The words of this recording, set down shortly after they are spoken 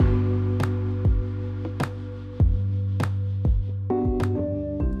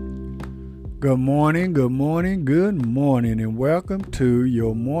Good morning, good morning, good morning, and welcome to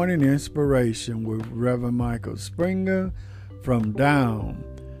your morning inspiration with Reverend Michael Springer from Down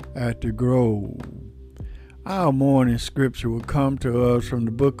at the Grove. Our morning scripture will come to us from the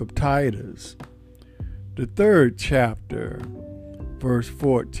book of Titus, the 3rd chapter, verse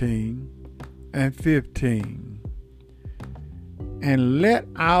 14 and 15. And let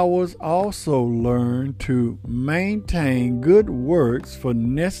ours also learn to maintain good works for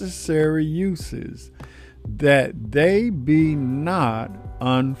necessary uses, that they be not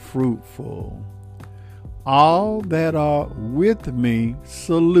unfruitful. All that are with me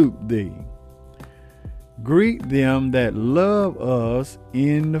salute thee. Greet them that love us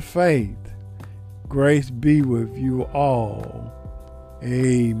in the faith. Grace be with you all.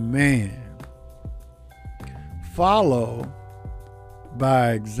 Amen. Follow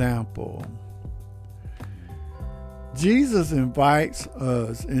by example. Jesus invites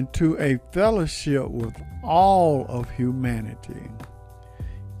us into a fellowship with all of humanity.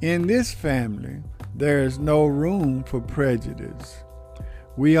 In this family, there is no room for prejudice.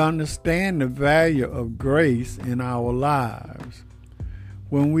 We understand the value of grace in our lives.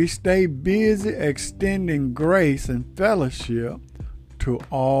 When we stay busy extending grace and fellowship to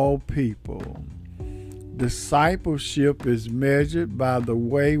all people. Discipleship is measured by the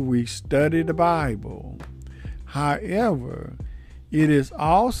way we study the Bible. However, it is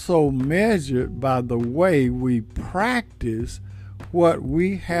also measured by the way we practice what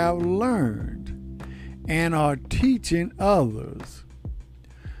we have learned and are teaching others.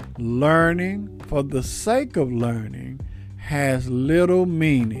 Learning for the sake of learning has little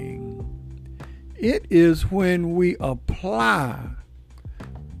meaning. It is when we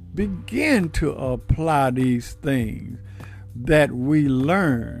begin to apply these things that we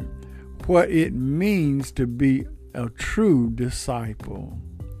learn what it means to be a true disciple.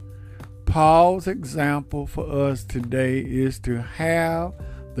 Paul's example for us today is to have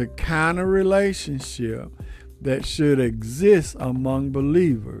the kind of relationship that should exist among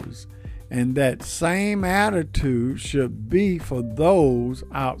believers, and that same attitude should be for those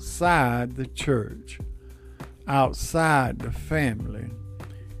outside the church, outside the family,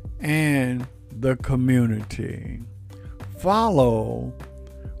 and the community. Follow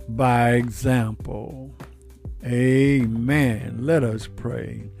by example. Amen. Let us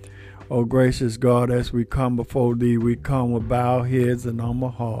pray. Oh, gracious God, as we come before thee, we come with bowed heads and humble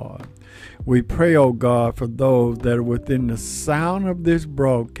heart. We pray, oh God, for those that are within the sound of this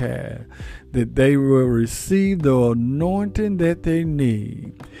broadcast, that they will receive the anointing that they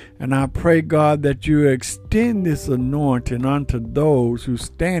need. And I pray, God, that you extend this anointing unto those who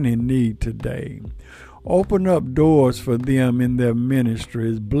stand in need today. Open up doors for them in their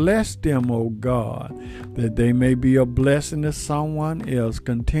ministries. Bless them, oh God, that they may be a blessing to someone else.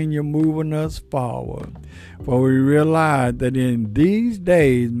 Continue moving us forward. For we realize that in these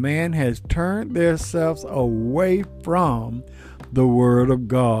days, man has turned themselves away from the Word of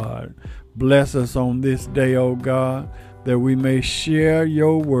God. Bless us on this day, oh God, that we may share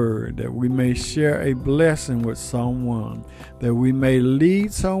your word, that we may share a blessing with someone, that we may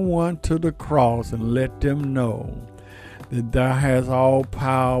lead someone to the cross and let them know that thou hast all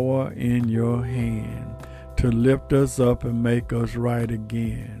power in your hand to lift us up and make us right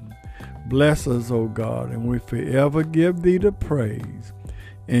again. Bless us, O God, and we forever give thee the praise.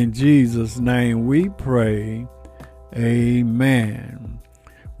 In Jesus' name we pray. Amen.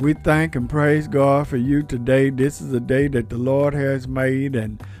 We thank and praise God for you today. This is a day that the Lord has made,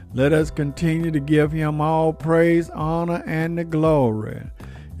 and let us continue to give him all praise, honor, and the glory.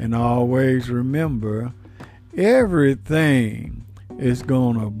 And always remember, everything is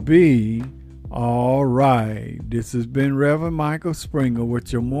going to be all right. This has been Reverend Michael Springer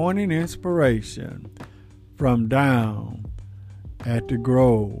with your morning inspiration from Down at the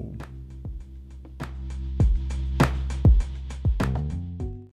Grove.